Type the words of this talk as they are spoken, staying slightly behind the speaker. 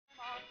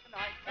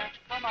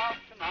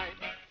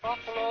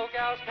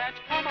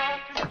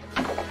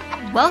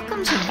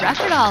Welcome to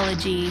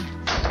Record-ology.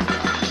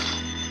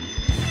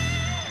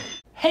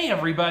 Hey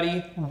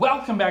everybody,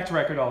 welcome back to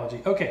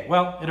Record-ology. Okay,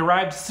 well, it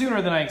arrived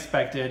sooner than I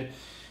expected,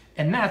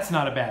 and that's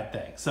not a bad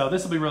thing. So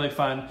this will be really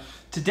fun.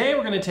 Today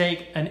we're going to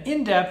take an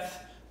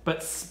in-depth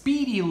but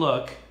speedy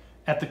look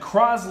at the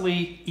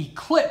Crosley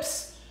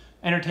Eclipse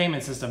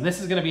entertainment system.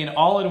 This is going to be an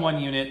all-in-one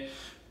unit,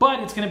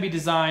 but it's going to be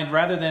designed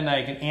rather than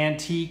like an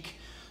antique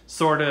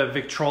sort of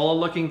Victrola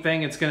looking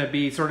thing. It's going to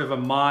be sort of a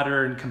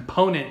modern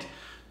component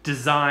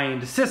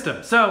designed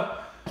system. So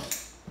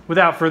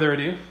without further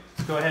ado,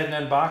 let's go ahead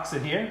and unbox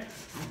it here.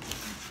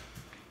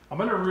 I'm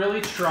going to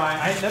really try.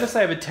 I notice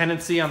I have a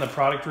tendency on the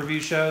product review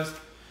shows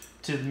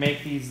to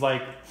make these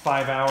like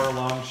 5-hour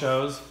long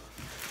shows,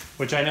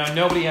 which I know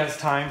nobody has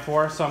time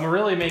for. So I'm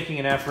really making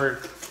an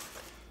effort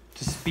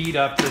to speed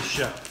up this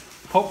show.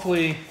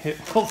 Hopefully it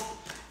will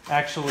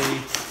actually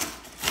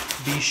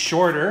be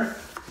shorter.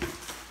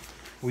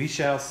 We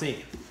shall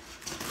see.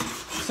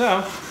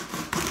 So,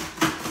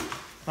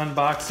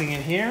 unboxing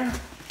it here.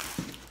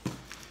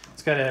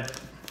 It's got a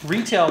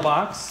retail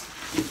box,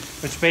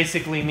 which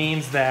basically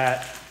means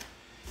that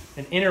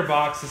an inner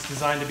box is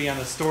designed to be on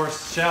the store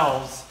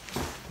shelves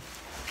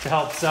to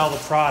help sell the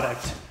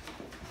product.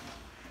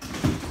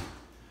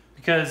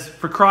 Because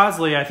for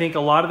Crosley, I think a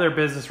lot of their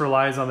business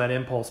relies on that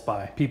impulse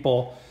buy.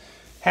 People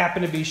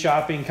happen to be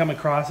shopping, come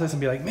across this and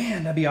be like,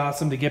 man, that'd be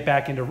awesome to get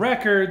back into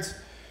records,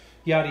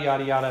 yada,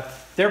 yada, yada.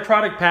 Their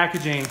product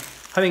packaging,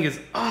 I think, is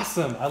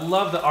awesome. I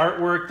love the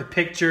artwork, the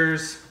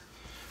pictures.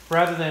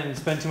 Rather than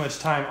spend too much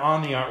time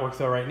on the artwork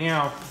though right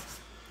now,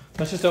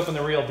 let's just open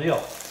the real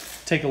deal.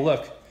 Take a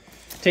look.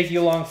 Take you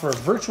along for a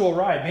virtual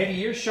ride. Maybe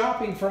you're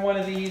shopping for one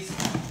of these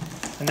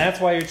and that's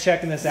why you're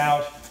checking this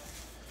out.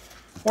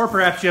 Or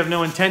perhaps you have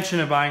no intention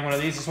of buying one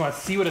of these, just want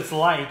to see what it's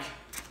like.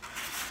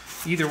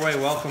 Either way,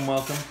 welcome,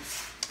 welcome.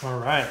 All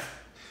right,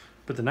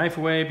 put the knife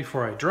away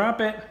before I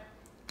drop it.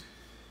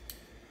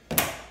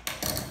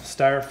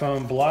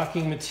 Styrofoam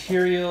blocking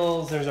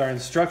materials. There's our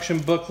instruction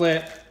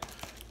booklet.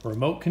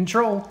 Remote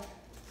control.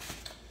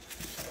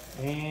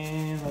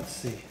 And let's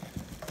see.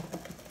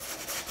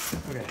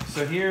 Okay,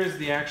 so here's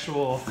the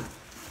actual.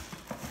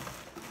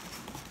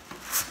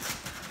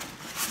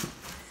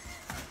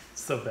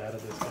 So bad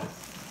at this, guys.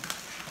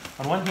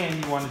 On one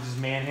hand, you want to just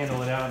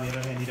manhandle it out. On the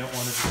other hand, you don't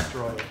want to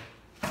destroy it.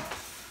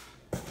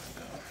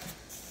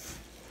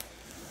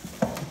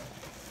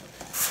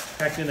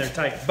 Packed in there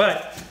tight.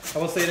 But I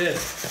will say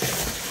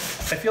this.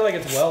 I feel like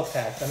it's well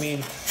packed. I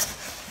mean,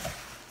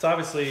 it's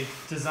obviously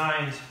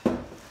designed to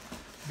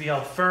be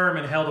held firm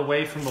and held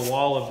away from the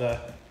wall of the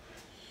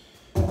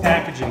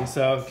packaging.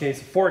 So in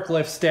case a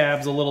forklift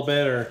stabs a little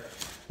bit or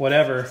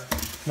whatever,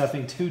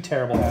 nothing too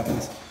terrible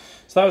happens.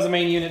 So that was the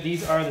main unit.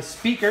 These are the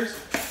speakers.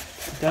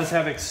 It does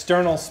have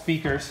external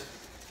speakers.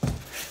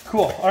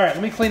 Cool. All right,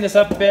 let me clean this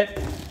up a bit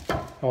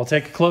and we'll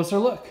take a closer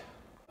look.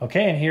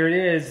 Okay, and here it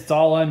is. It's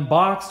all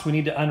unboxed. We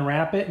need to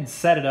unwrap it and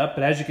set it up.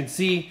 But as you can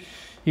see,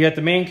 you got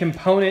the main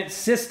component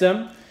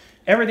system.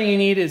 Everything you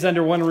need is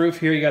under one roof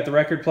here. You got the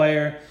record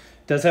player.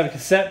 It does have a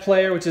cassette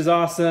player, which is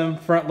awesome.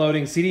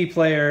 Front-loading CD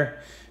player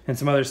and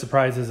some other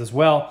surprises as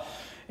well.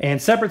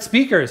 And separate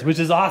speakers, which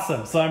is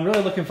awesome. So I'm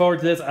really looking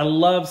forward to this. I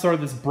love sort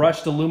of this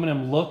brushed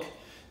aluminum look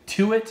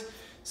to it.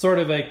 Sort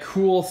of a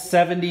cool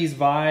 70s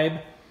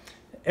vibe.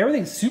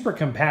 Everything's super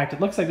compact. It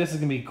looks like this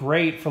is gonna be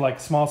great for like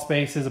small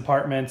spaces,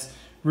 apartments.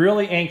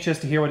 Really anxious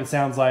to hear what it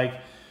sounds like.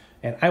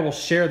 And I will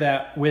share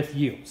that with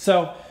you.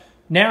 So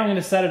now I'm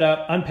gonna set it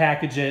up,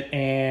 unpackage it,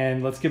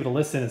 and let's give it a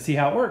listen and see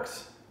how it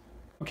works.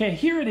 Okay,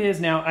 here it is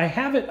now. I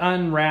have it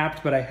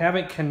unwrapped, but I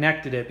haven't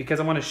connected it because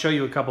I wanna show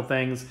you a couple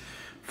things.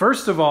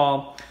 First of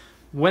all,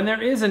 when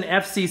there is an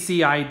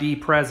FCC ID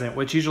present,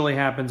 which usually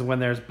happens when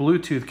there's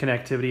Bluetooth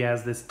connectivity,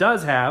 as this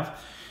does have,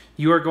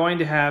 you are going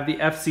to have the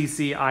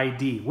FCC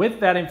ID. With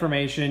that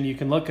information, you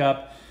can look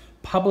up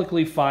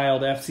publicly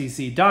filed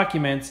FCC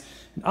documents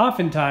and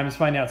oftentimes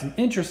find out some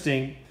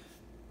interesting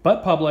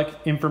but public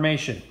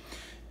information.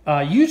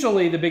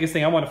 Usually the biggest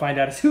thing I want to find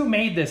out is who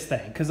made this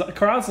thing, because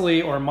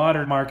Crosley, or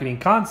Modern Marketing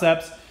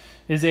Concepts,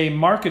 is a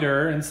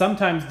marketer and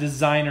sometimes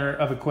designer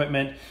of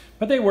equipment,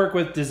 but they work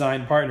with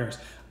design partners.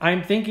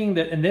 I'm thinking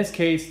that in this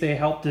case, they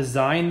helped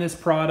design this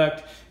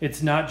product.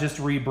 It's not just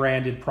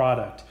rebranded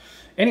product.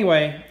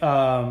 Anyway,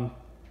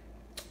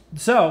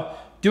 so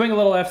doing a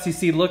little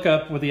FCC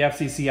lookup with the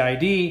FCC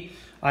ID,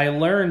 I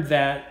learned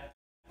that,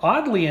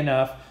 oddly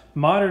enough,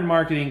 Modern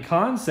Marketing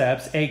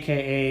Concepts,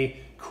 aka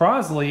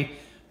Crosley,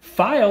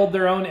 filed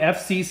their own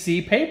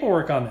FCC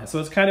paperwork on this. So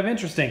it's kind of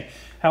interesting.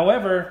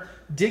 However,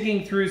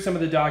 digging through some of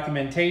the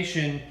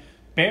documentation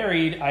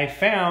buried, I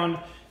found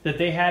that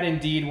they had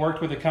indeed worked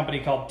with a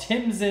company called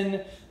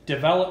Timson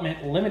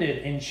Development Limited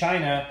in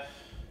China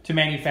to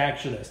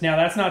manufacture this. Now,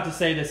 that's not to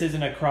say this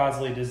isn't a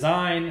Crosley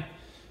design.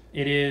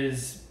 It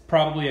is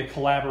probably a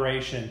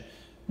collaboration.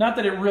 Not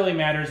that it really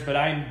matters, but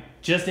I'm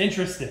just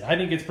interested. I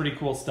think it's pretty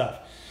cool stuff.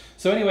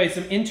 So anyway,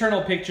 some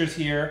internal pictures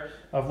here.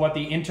 of what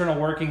the internal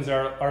workings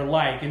are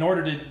like. In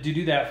order to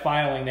do that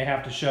filing, they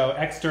have to show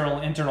external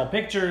and internal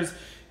pictures,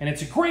 and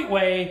it's a great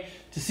way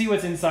to see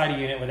what's inside a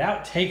unit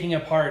without taking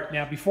apart.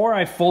 Now, before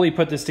I fully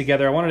put this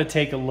together, I wanted to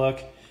take a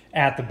look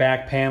at the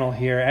back panel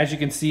here. As you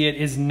can see, it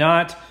is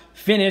not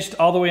finished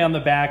all the way on the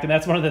back, and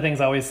that's one of the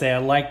things I always say. I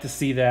like to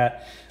see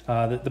that,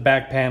 that the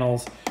back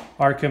panels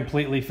are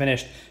completely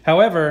finished.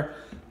 However,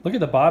 look at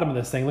the bottom of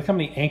this thing. Look how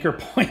many anchor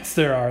points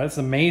there are. That's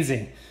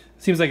amazing.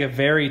 Seems like a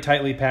very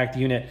tightly packed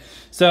unit.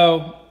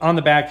 So on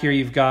the back here,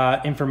 you've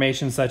got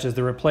information such as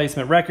the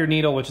replacement record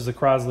needle, which is a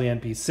Crosley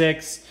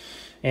NP6,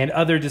 and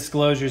other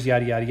disclosures,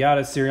 yada, yada,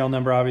 yada, serial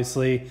number,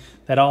 obviously,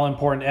 that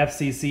all-important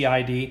FCC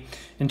ID.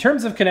 In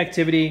terms of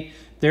connectivity,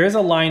 there is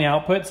a line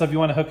output, so if you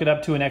want to hook it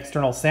up to an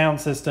external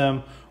sound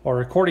system or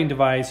recording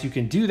device, you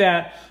can do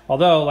that.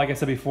 Although, like I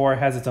said before, it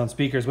has its own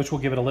speakers, which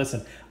we'll give it a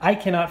listen. I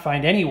cannot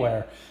find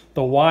anywhere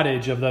the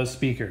wattage of those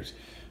speakers.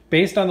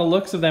 Based on the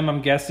looks of them,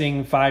 I'm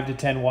guessing 5 to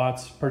 10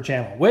 watts per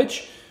channel,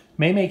 which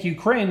may make you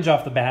cringe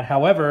off the bat.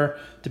 However,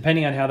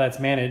 depending on how that's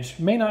managed,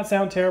 may not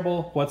sound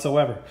terrible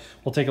whatsoever.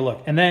 We'll take a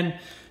look. And then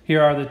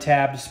here are the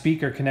tabbed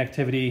speaker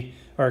connectivity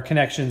or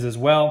connections as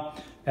well,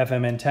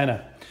 FM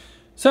antenna.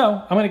 So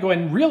I'm going to go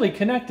ahead and really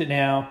connect it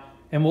now,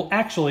 and we'll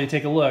actually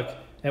take a look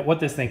at what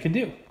this thing can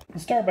do. We'll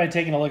start by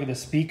taking a look at the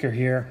speaker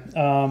here.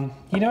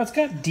 You know, it's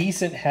got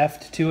decent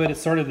heft to it. It's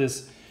sort of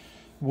this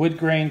wood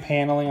grain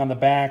paneling on the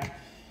back.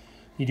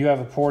 You do have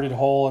a ported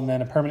hole and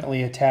then a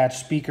permanently attached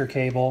speaker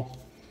cable.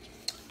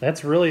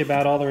 That's really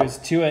about all there is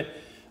to it.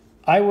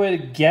 I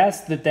would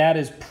guess that that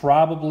is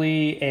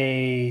probably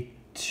a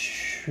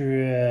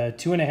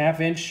 2.5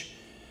 inch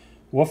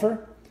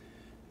woofer.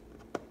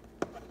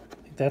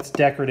 That's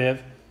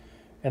decorative.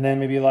 And then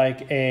maybe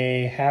like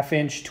a 1/2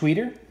 inch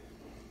tweeter.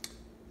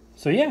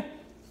 So yeah,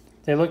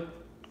 they look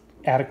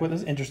adequate.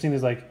 This is interesting.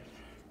 There's like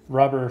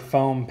rubber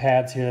foam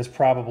pads here. That's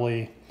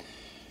probably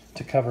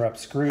to cover up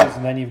screws,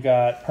 and then you've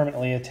got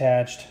permanently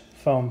attached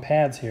foam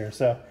pads here.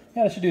 So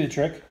yeah, that should do the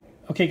trick.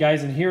 Okay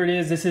guys, and here it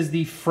is. This is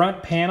the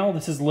front panel.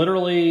 This is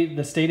literally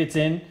the state it's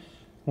in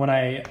when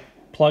I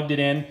plugged it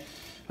in.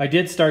 I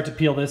did start to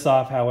peel this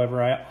off,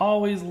 however. I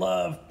always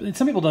love,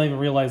 some people don't even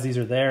realize these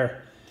are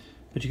there,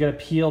 but you gotta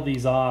peel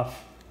these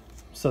off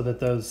so that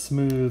those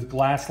smooth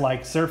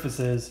glass-like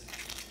surfaces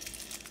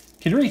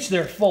can reach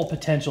their full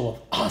potential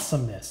of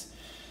awesomeness.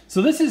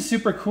 So this is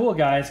super cool,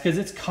 guys, because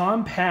it's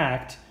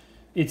compact.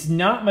 It's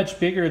not much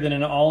bigger than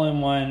an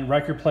all-in-one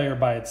record player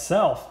by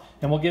itself,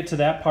 and we'll get to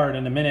that part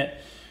in a minute.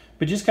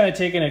 But just kind of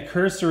taking a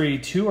cursory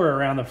tour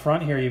around the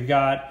front here, you've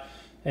got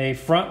a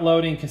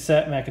front-loading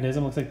cassette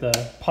mechanism. Looks like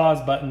the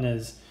pause button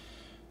is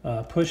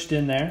pushed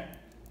in there.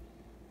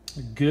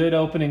 Good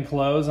open and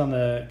close on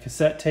the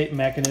cassette tape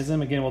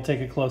mechanism. Again, we'll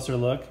take a closer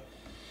look.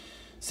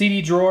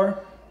 CD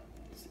drawer,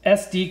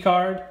 SD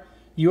card,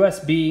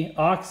 USB,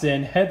 aux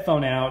in,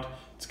 headphone out.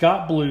 It's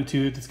got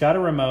Bluetooth, it's got a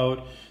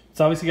remote. It's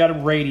obviously got a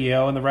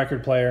radio and the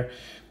record player.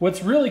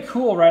 What's really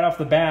cool right off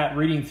the bat,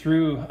 reading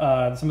through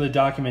some of the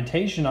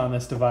documentation on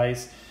this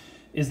device,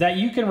 is that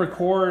you can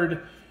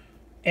record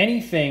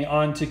anything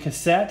onto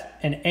cassette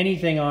and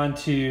anything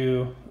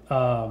onto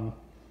the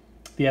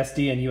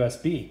SD and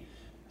USB.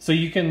 So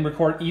you can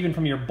record even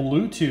from your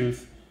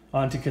Bluetooth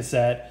onto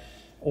cassette,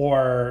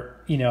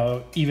 or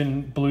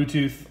even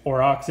Bluetooth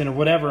or aux in or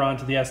whatever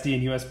onto the SD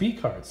and USB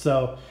cards.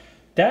 So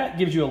that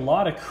gives you a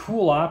lot of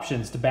cool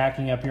options to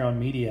backing up your own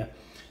media.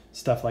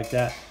 Stuff like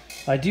that.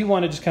 I do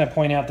want to just kind of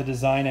point out the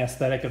design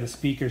aesthetic of the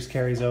speakers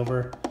carries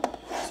over.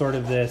 Sort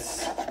of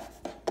this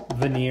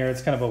veneer.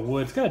 It's kind of a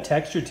wood. It's got a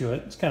texture to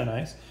it. It's kind of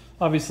nice.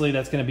 Obviously,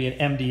 that's going to be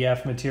an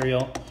MDF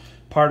material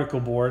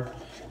particle board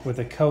with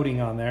a coating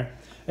on there.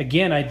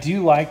 Again, I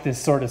do like this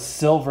sort of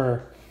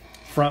silver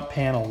front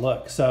panel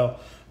look. So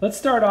let's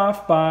start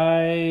off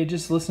by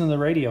just listening to the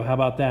radio. How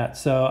about that?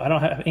 So I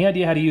don't have any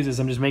idea how to use this.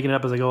 I'm just making it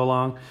up as I go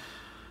along.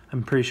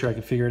 I'm pretty sure I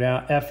can figure it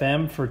out.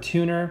 FM for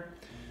tuner.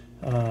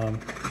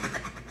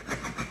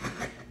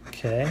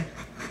 Okay.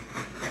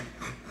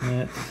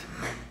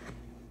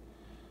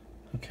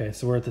 Okay,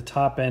 so we're at the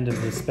top end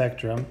of the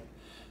spectrum.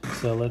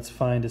 So let's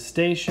find a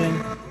station.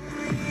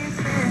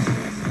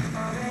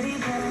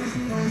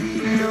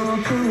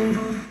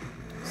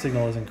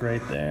 Signal isn't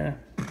great there.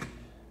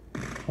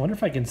 I wonder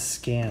if I can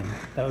scan.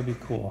 That would be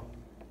cool.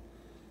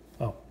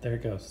 Oh, there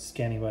it goes,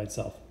 scanning by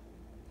itself.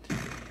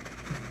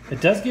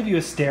 It does give you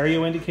a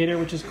stereo indicator,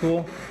 which is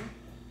cool.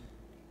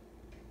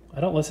 I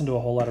don't listen to a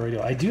whole lot of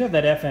radio. I do have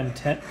that FM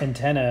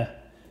antenna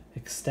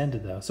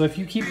extended though. So if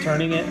you keep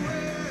turning it,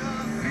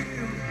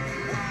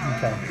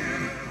 okay.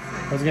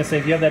 I was gonna say,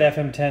 if you have that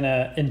FM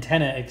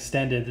antenna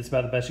extended, that's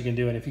about the best you can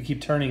do. And if you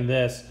keep turning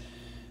this,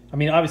 I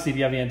mean, obviously if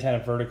you have the antenna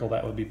vertical,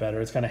 that would be better.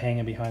 It's kind of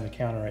hanging behind the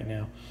counter right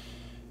now.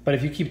 But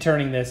if you keep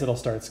turning this, it'll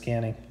start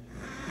scanning.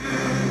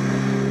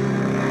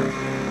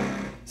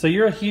 So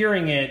you're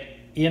hearing it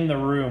in the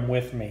room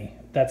with me.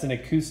 That's an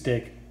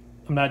acoustic.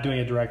 I'm not doing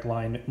a direct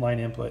line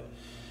input.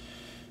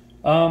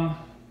 Yeah,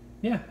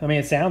 I mean,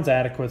 it sounds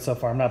adequate so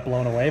far. I'm not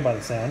blown away by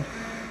the sound.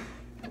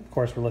 Of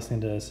course, we're listening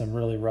to some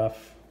really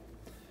rough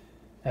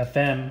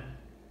FM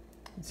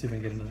Let's see if I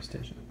can get another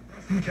station.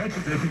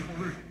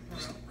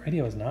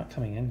 Radio is not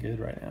coming in good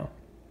right now.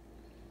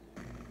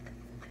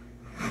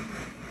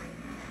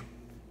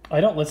 I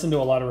don't listen to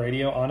a lot of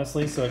radio,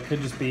 honestly, so it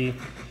could just be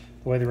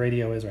the way the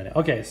radio is right now.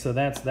 Okay, so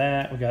that's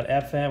that. We got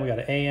FM, we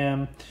got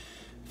AM,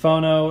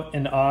 phono,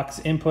 and aux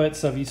input.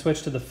 So if you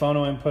switch to the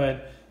phono input,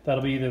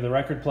 that'll be either the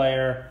record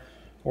player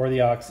or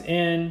the aux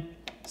in,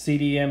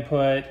 CD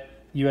input,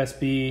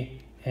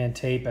 USB, and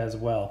tape as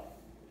well.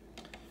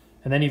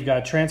 And then you've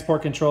got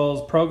transport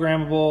controls,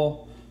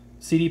 programmable,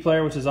 CD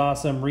player, which is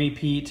awesome,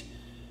 repeat,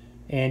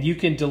 and you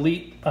can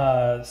delete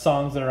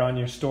songs that are on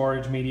your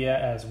storage media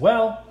as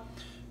well.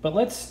 But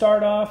let's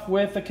start off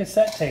with a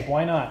cassette tape.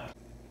 Why not?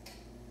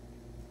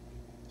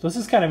 So this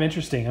is kind of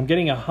interesting. I'm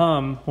getting a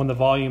hum when the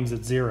volume's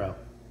at 0.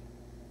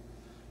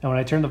 And when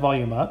I turn the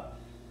volume up,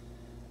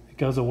 it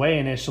goes away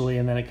initially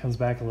and then it comes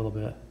back a little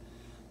bit.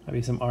 Might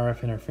be some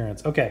RF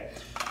interference. Okay,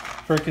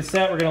 for a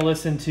cassette, we're going to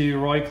listen to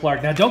Roy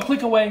Clark. Now, don't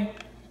click away.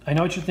 I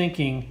know what you're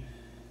thinking.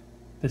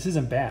 This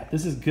isn't bad.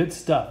 This is good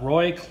stuff.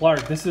 Roy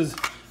Clark. This is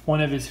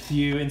one of his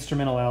few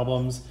instrumental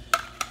albums.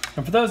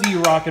 And for those of you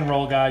rock and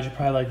roll guys, you're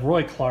probably like,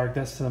 Roy Clark,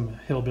 that's some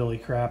hillbilly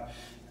crap.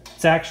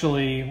 It's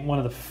actually one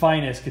of the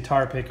finest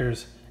guitar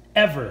pickers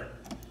ever.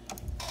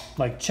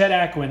 Like Chet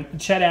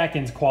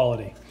Atkins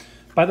quality.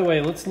 By the way,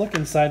 let's look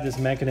inside this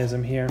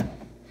mechanism here.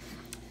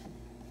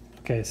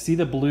 Okay, see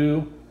the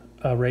blue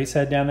race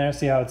head down there?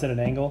 See how it's at an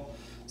angle?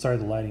 Sorry,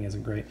 the lighting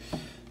isn't great.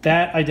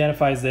 That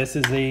identifies this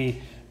as a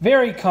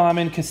very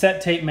common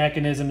cassette tape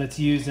mechanism that's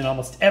used in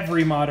almost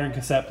every modern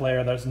cassette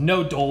player. There's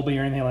no Dolby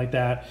or anything like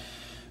that.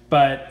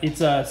 But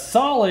it's a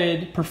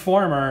solid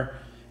performer,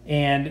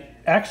 and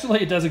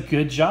actually it does a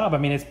good job. I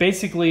mean, it's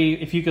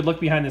basically, if you could look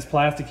behind this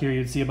plastic here,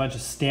 you'd see a bunch of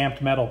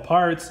stamped metal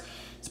parts.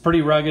 It's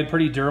pretty rugged,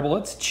 pretty durable.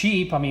 It's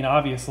cheap. I mean,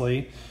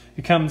 obviously.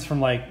 It comes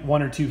from like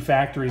 1 or 2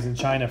 factories in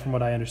China, from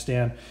what I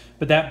understand.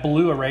 But that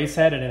blue erase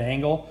head at an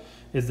angle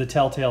is the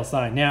telltale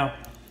sign. Now,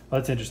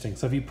 well, that's interesting.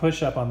 So if you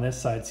push up on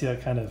this side, see how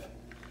it kind of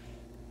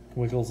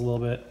wiggles a little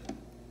bit?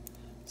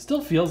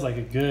 Still feels like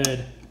a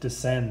good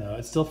descend, though.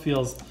 It still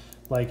feels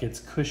like it's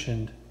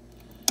cushioned.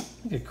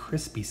 Like a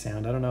crispy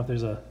sound. I don't know if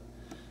there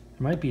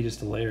might be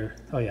just a layer.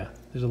 Oh yeah,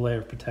 there's a layer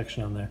of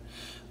protection on there.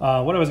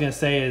 What I was going to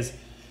say is,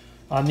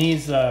 on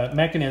these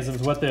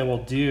mechanisms, what they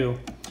will do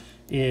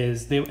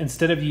is they,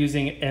 instead of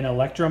using an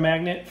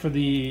electromagnet for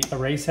the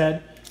erase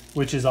head,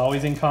 which is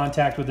always in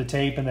contact with the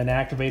tape and then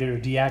activated or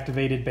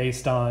deactivated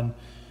based on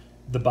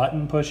the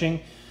button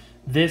pushing,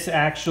 this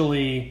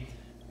actually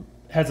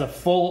has a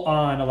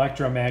full-on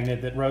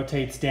electromagnet that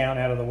rotates down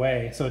out of the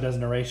way so it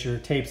doesn't erase your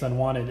tapes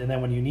unwanted, and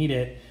then when you need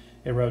it,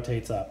 it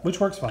rotates up, which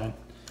works fine.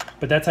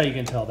 But that's how you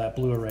can tell that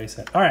blue erase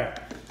head. All right,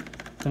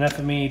 enough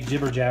of me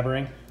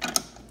jibber-jabbering.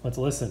 Let's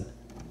listen.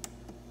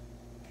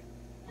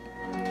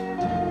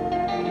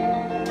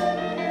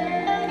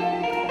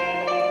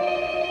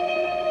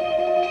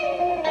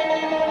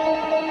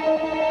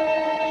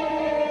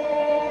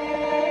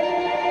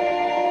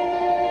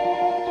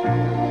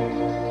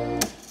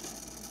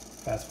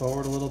 Fast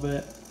forward a little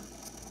bit.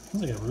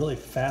 Sounds like a really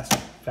fast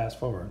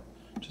forward,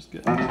 which is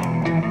good.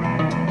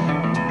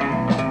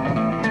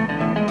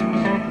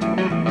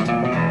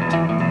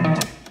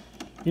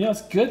 You know,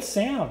 it's good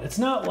sound. It's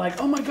not like,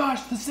 oh my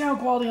gosh, the sound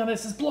quality on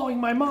this is blowing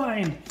my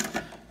mind.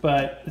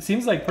 But it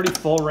seems like pretty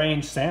full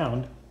range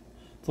sound.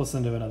 Let's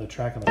listen to another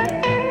track on the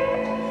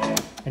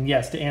back. And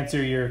yes, to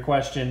answer your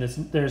question,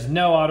 there's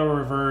no auto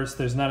reverse.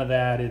 There's none of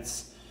that.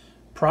 It's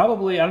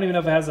probably, I don't even know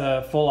if it has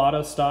a full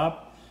auto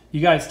stop.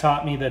 You guys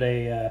taught me that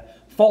a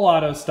full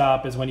auto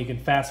stop is when you can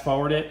fast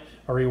forward it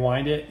or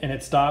rewind it and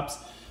it stops,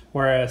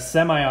 whereas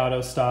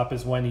semi-auto stop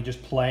is when you're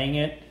just playing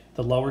it,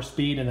 the lower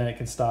speed, and then it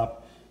can stop.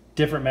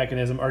 Different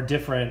mechanism, or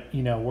different,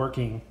 you know,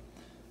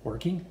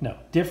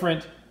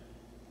 different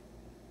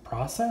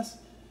process?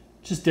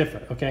 Just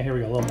different. Okay, here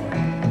we go, a little more.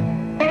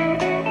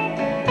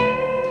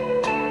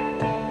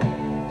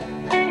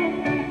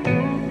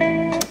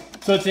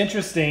 So it's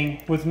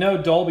interesting, with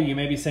no Dolby, you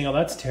may be saying, oh,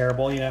 that's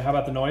terrible, you know, how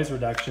about the noise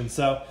reduction?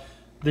 So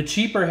the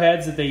cheaper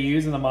heads that they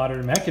use in the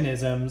modern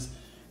mechanisms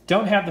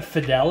don't have the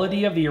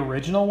fidelity of the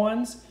original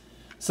ones.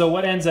 So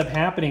what ends up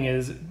happening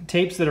is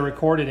tapes that are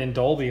recorded in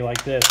Dolby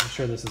like this, I'm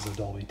sure this is a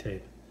Dolby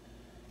tape.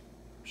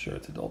 I'm sure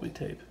it's a Dolby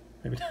tape.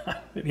 Maybe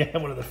not. Maybe I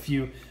have one of the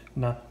few.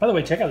 Not. By the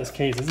way, check out this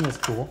case. Isn't this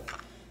cool?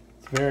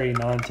 It's very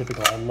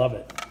non-typical. I love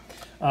it.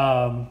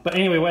 But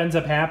anyway, what ends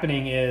up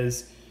happening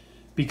is,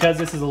 because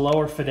this is a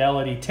lower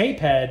fidelity tape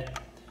head,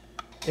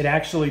 it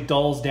actually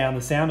dulls down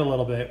the sound a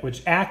little bit,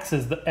 which acts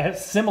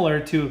as similar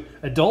to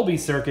a Dolby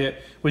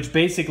circuit, which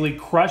basically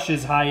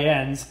crushes high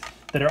ends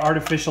that are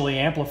artificially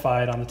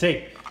amplified on the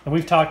tape. And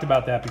we've talked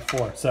about that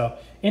before, so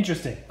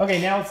interesting.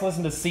 Okay, now let's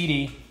listen to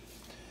CD.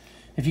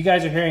 If you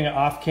guys are hearing an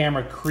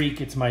off-camera creak,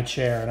 it's my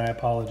chair, and I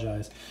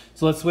apologize.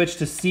 So let's switch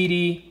to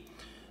CD.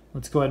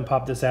 Let's go ahead and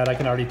pop this out. I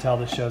can already tell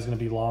this show is going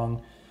to be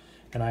long,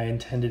 and I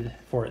intended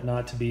for it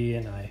not to be,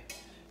 and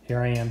here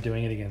I am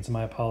doing it again, so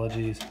my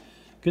apologies.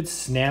 Good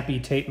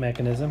snappy tape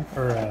mechanism,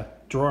 or a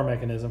drawer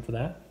mechanism for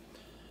that.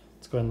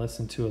 Let's go ahead and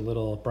listen to a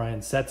little Brian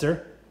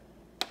Setzer.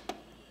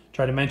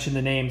 Try to mention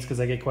the names because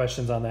I get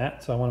questions on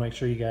that. So I want to make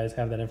sure you guys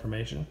have that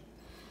information.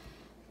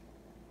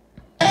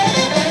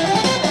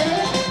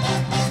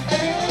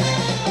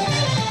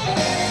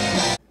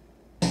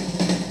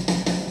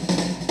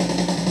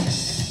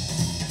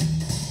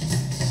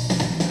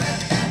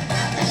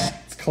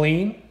 It's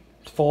clean,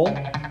 it's full.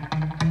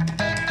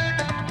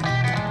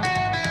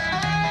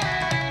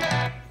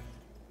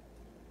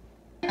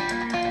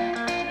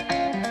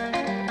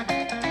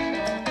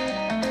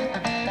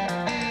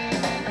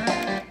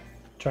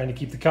 Trying to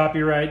keep the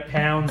copyright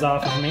hounds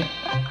off of me.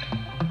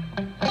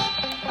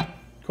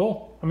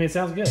 Cool. I mean, it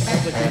sounds good. It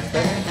sounds like an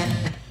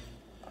expected.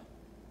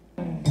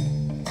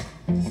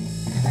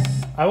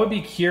 I would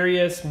be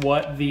curious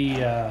what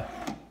the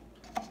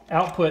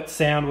output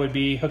sound would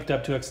be hooked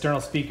up to external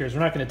speakers.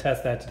 We're not going to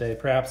test that today,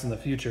 perhaps in the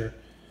future.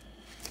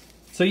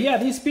 So yeah,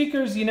 these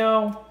speakers, you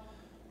know,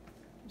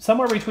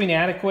 somewhere between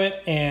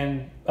adequate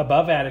and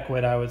above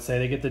adequate, I would say.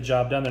 They get the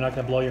job done. They're not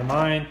going to blow your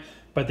mind,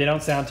 but they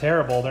don't sound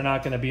terrible. They're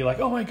not going to be like,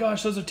 oh my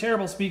gosh, those are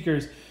terrible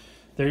speakers.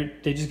 They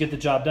just get the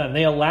job done.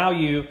 They allow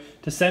you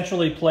to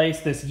centrally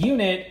place this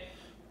unit,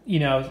 you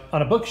know,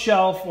 on a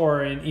bookshelf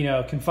or in, you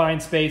know,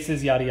 confined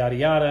spaces, yada, yada,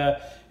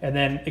 yada, and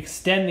then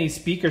extend these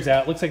speakers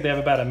out. It looks like they have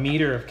about 1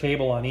 meter of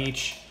cable on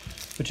each,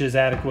 which is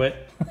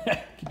adequate.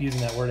 I keep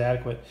using that word,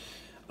 adequate.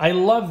 I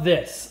love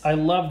this. I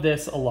love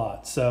this a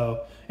lot.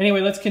 So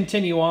anyway, let's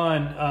continue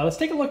on. Let's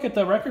take a look at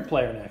the record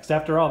player next.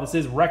 After all, this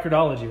is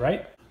Record-ology,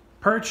 right?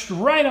 Perched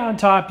right on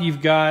top,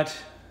 you've got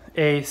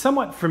a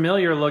somewhat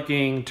familiar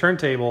looking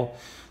turntable.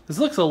 This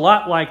looks a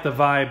lot like the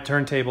Vibe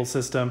turntable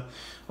system.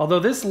 Although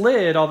this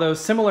lid, although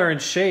similar in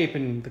shape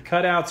and the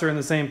cutouts are in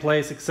the same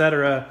place,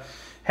 etc.,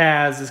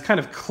 is kind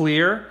of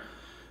clear.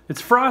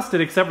 It's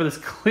frosted except for this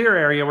clear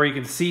area where you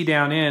can see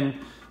down in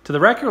to the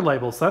record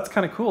label. So that's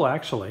kind of cool,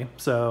 actually.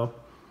 So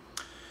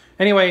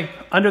anyway,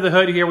 under the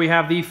hood here we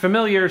have the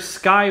familiar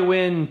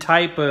Skywind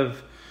type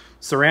of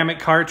ceramic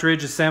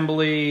cartridge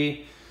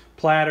assembly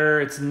platter.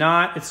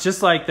 It's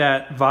just like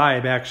that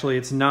Vibe, actually.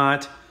 It's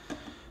not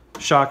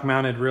shock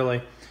mounted,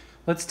 really.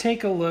 Let's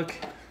take a look.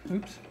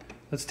 Oops.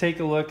 Let's take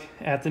a look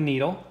at the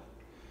needle.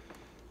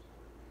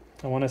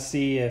 I want to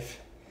see if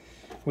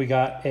we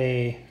got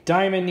a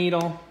diamond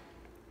needle,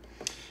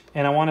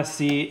 and I want to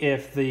see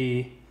if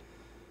the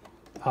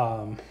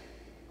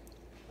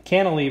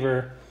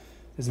cantilever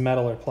is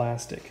metal or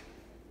plastic.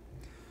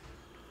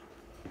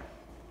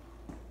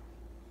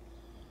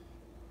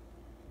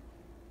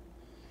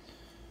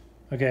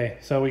 Okay,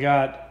 so we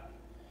got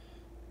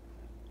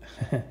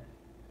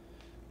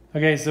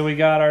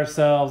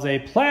ourselves a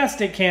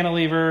plastic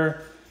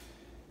cantilever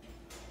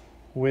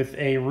with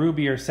a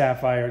ruby or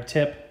sapphire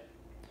tip.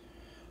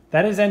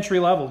 That is entry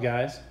level,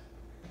 guys.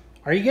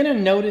 Are you gonna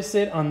notice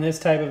it on this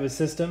type of a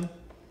system?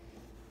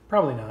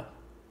 Probably not.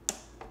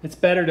 It's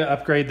better to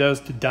upgrade those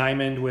to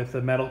diamond with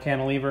a metal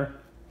cantilever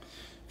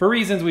for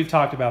reasons we've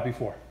talked about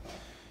before.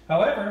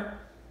 However,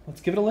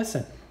 let's give it a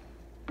listen.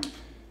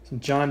 Some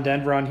John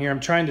Denver on here.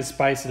 I'm trying to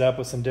spice it up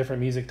with some different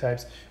music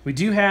types. We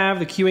do have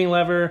the cueing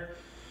lever.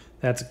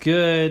 That's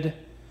good. It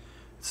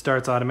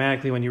starts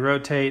automatically when you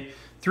rotate.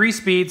 3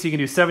 speeds, so you can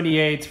do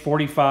 78s,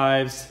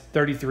 45s,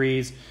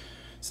 33s.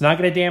 It's not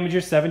going to damage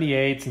your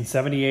 78s, and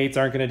 78s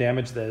aren't going to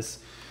damage this.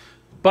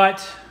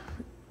 But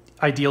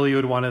ideally, you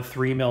would want a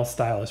 3mm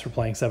stylus for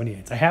playing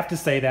 78s. I have to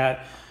say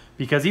that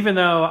because even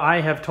though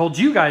I have told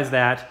you guys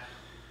that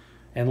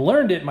and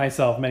learned it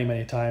myself many,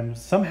 many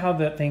times, somehow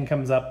that thing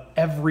comes up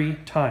every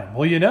time.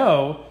 Well, you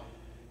know,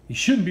 you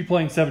shouldn't be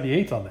playing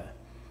 78s on that.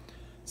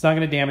 It's not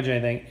going to damage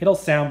anything. It'll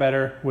sound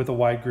better with a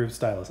wide groove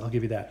stylus. I'll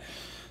give you that.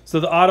 So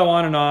the auto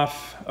on and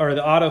off, or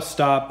the auto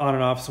stop on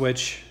and off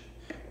switch,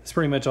 is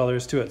pretty much all there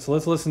is to it. So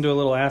let's listen to a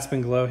little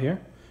Aspen Glow here.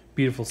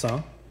 Beautiful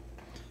song.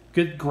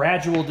 Good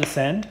gradual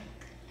descend.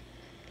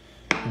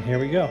 And here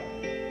we go.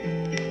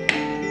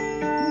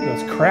 Ooh,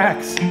 those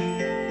cracks.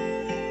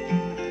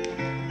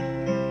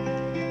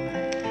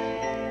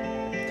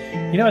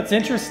 You know, it's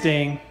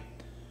interesting,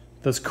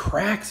 those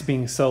cracks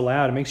being so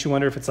loud, it makes you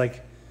wonder if it's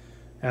like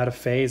out of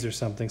phase or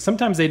something.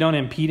 Sometimes they don't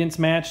impedance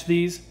match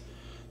these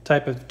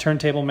type of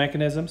turntable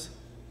mechanisms.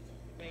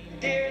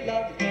 Reindeer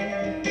loved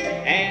him,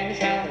 and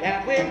shouted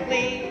out with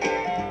glee,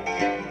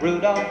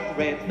 Rudolph the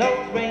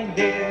red-nosed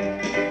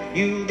reindeer,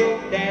 you go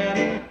down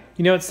in...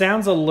 You know, it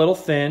sounds a little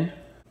thin.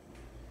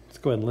 Let's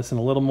go ahead and listen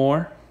a little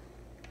more.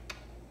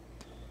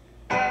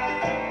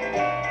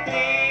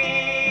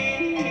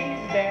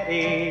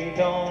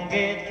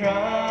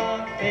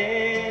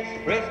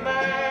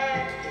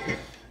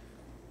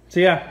 So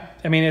yeah,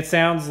 I mean, it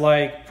sounds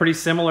like pretty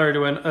similar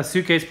to a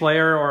suitcase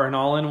player or an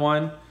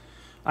all-in-one.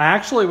 I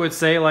actually would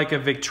say like a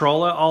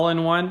Victrola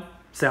all-in-one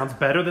sounds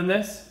better than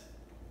this.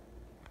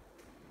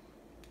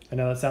 I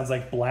know that sounds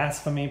like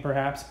blasphemy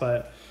perhaps,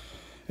 but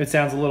it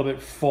sounds a little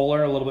bit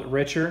fuller, a little bit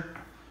richer.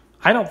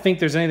 I don't think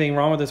there's anything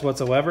wrong with this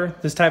whatsoever.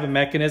 This type of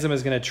mechanism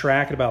is going to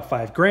track at about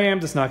 5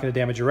 grams. It's not going to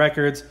damage your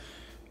records.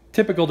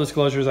 Typical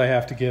disclosures I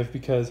have to give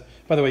because,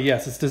 by the way,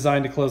 yes, it's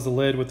designed to close the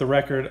lid with the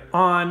record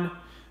on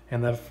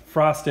And the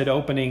frosted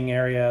opening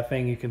area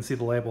thing, you can see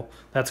the label.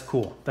 That's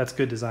cool. That's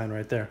good design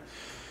right there.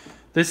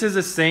 This is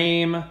the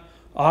same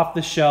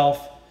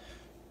off-the-shelf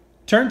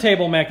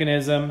turntable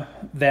mechanism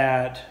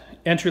that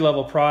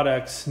entry-level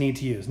products need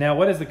to use. Now,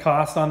 what is the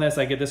cost on this?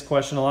 I get this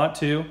question a lot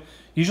too.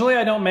 Usually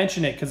I don't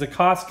mention it because the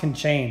cost can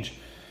change.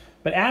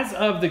 But as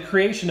of the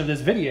creation of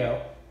this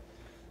video,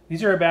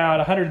 these are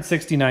about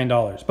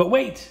 $169. But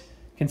wait,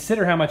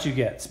 consider how much you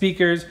get.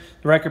 Speakers,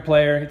 the record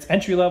player, it's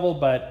entry level,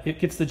 but it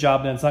gets the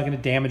job done. It's not going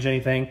to damage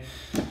anything.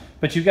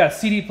 But you've got a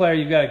CD player,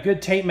 you've got a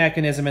good tape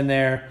mechanism in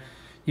there.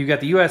 You've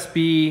got the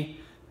USB,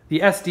 the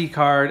SD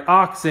card,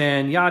 aux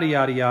in, yada,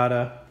 yada,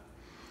 yada.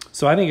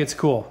 So I think it's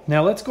cool.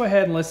 Now let's go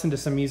ahead and listen to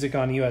some music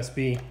on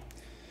USB.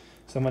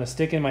 So I'm going to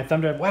stick in my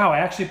thumb drive. Wow, I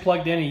actually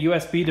plugged in a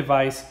USB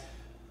device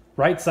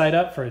right side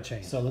up for a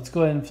change. So let's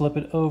go ahead and flip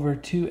it over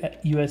to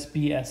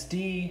USB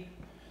SD.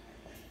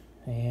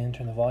 And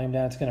turn the volume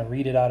down. It's going to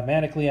read it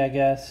automatically, I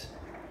guess.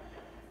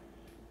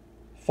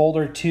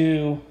 Folder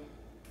 2.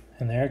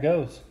 And there it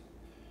goes.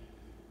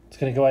 It's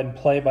going to go ahead and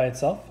play by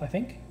itself, I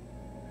think.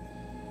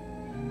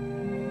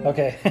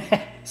 Okay.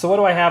 So what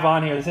do I have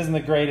on here? This isn't the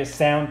greatest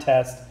sound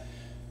test.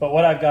 But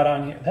what I've got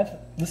on here...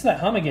 listen to that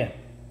hum again.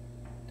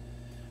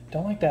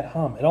 Don't like that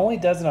hum. It only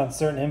does it on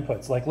certain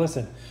inputs. Like,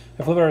 listen.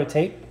 If I flip it over to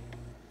tape,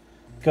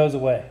 it goes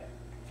away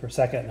for a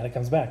second, and then it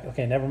comes back.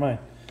 Okay, never mind.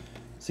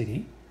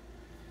 CD.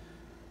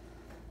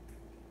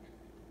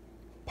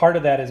 Part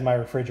of that is my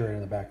refrigerator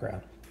in the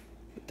background.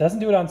 It doesn't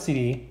do it on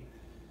CD.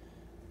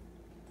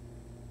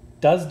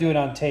 Does do it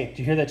on tape.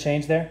 Do you hear that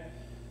change there?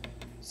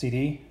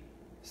 CD,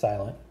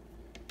 silent.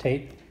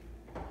 Tape,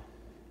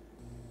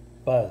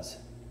 buzz.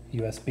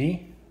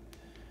 USB,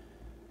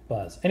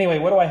 buzz. Anyway,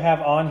 what do I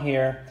have on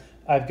here?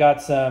 I've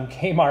got some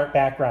Kmart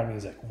background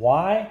music.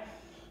 Why?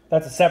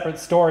 That's a separate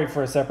story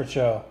for a separate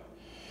show.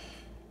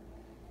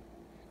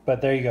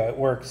 But there you go, it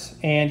works.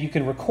 And you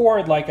can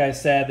record, like I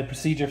said, the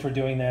procedure for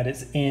doing that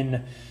is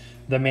in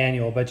the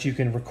manual. But you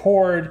can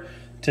record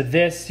to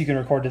this, you can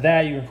record to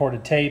that, you can record to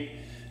tape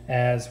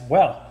as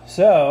well.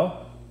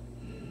 So,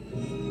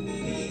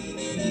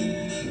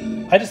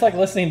 I just like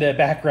listening to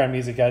background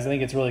music, guys. I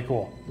think it's really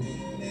cool.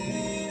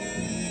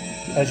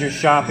 As you're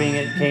shopping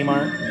at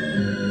Kmart.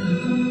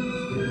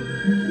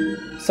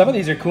 Some of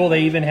these are cool.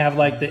 They even have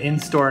like the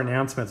in-store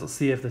announcements. Let's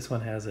see if this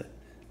one has it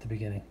at the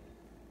beginning.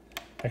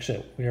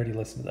 Actually, we already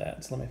listened to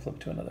that, so let me flip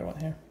to another one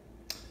here.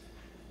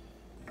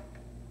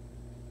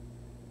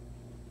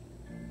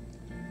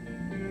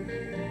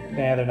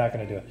 Nah, they're not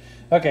going to do it.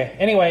 Okay,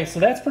 anyway, so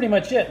that's pretty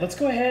much it. Let's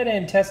go ahead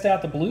and test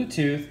out the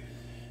Bluetooth,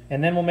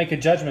 and then we'll make a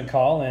judgment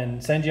call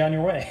and send you on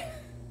your way.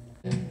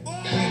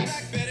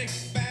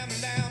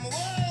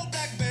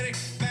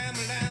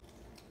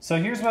 So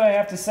here's what I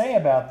have to say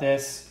about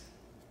this.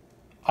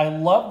 I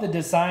love the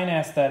design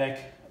aesthetic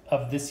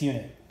of this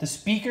unit. The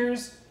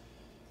speakers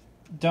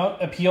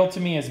don't appeal to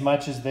me as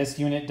much as this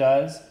unit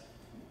does.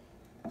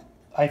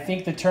 I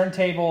think the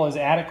turntable is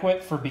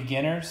adequate for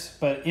beginners,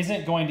 but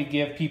isn't going to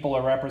give people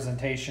a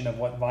representation of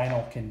what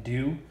vinyl can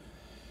do.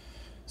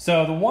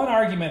 So the one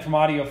argument from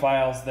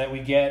audiophiles that we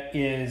get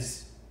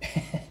is,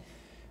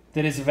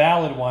 that is a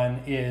valid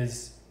one,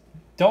 is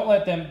don't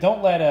let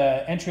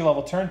a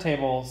entry-level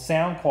turntable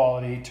sound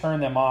quality turn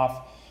them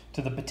off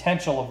to the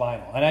potential of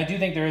vinyl. And I do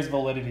think there is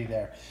validity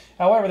there.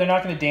 However, they're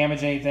not going to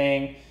damage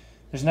anything.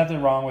 There's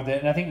nothing wrong with it.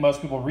 And I think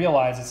most people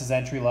realize this is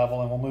entry level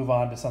and we'll move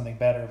on to something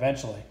better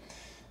eventually.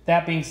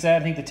 That being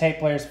said, I think the tape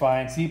player is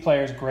fine. CD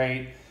player is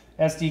great.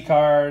 SD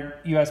card,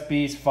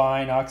 USB is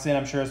fine. Aux in,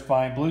 I'm sure, is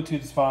fine.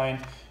 Bluetooth is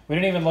fine. We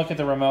didn't even look at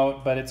the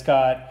remote, but it's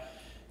got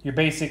your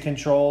basic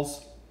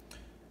controls.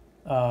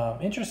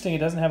 Interesting, it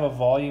doesn't have a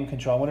volume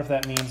control. I wonder if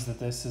that means that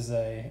this is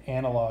a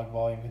analog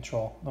volume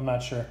control. I'm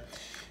not sure.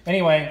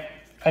 Anyway,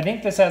 I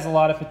think this has a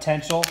lot of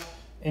potential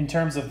in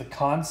terms of the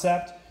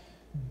concept.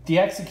 The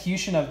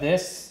execution of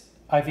this,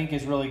 I think,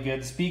 is really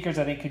good. Speakers,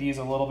 I think, could use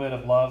a little bit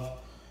of love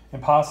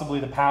and possibly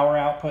the power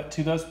output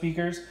to those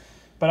speakers.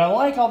 But I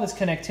like all this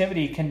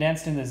connectivity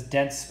condensed in this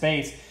dense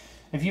space.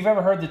 If you've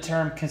ever heard the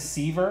term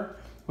cassiever,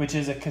 which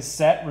is a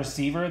cassette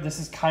receiver, this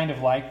is kind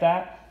of like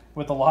that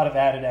with a lot of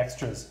added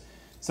extras.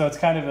 So it's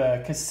kind of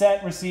a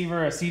cassette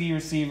receiver, a CD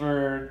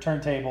receiver,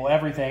 turntable,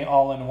 everything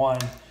all in one.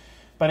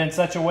 But in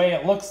such a way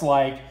it looks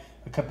like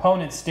a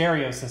component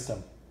stereo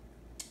system.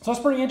 So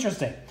it's pretty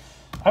interesting.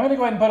 I'm going to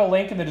go ahead and put a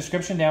link in the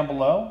description down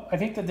below. I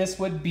think that this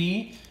would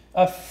be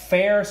a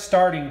fair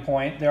starting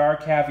point. There are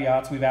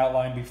caveats we've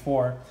outlined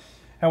before.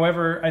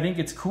 However, I think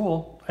it's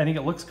cool. I think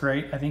it looks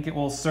great. I think it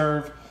will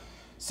serve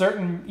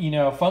certain,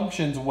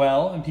 functions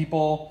well, and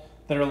people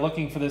that are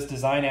looking for this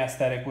design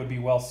aesthetic would be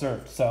well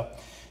served. So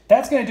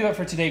that's going to do it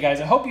for today, guys.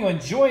 I hope you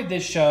enjoyed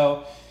this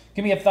show.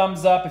 Give me a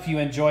thumbs up if you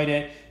enjoyed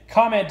it.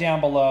 Comment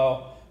down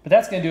below. But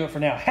that's going to do it for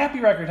now. Happy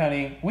record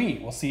hunting. We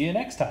will see you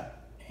next time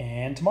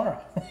and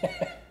tomorrow.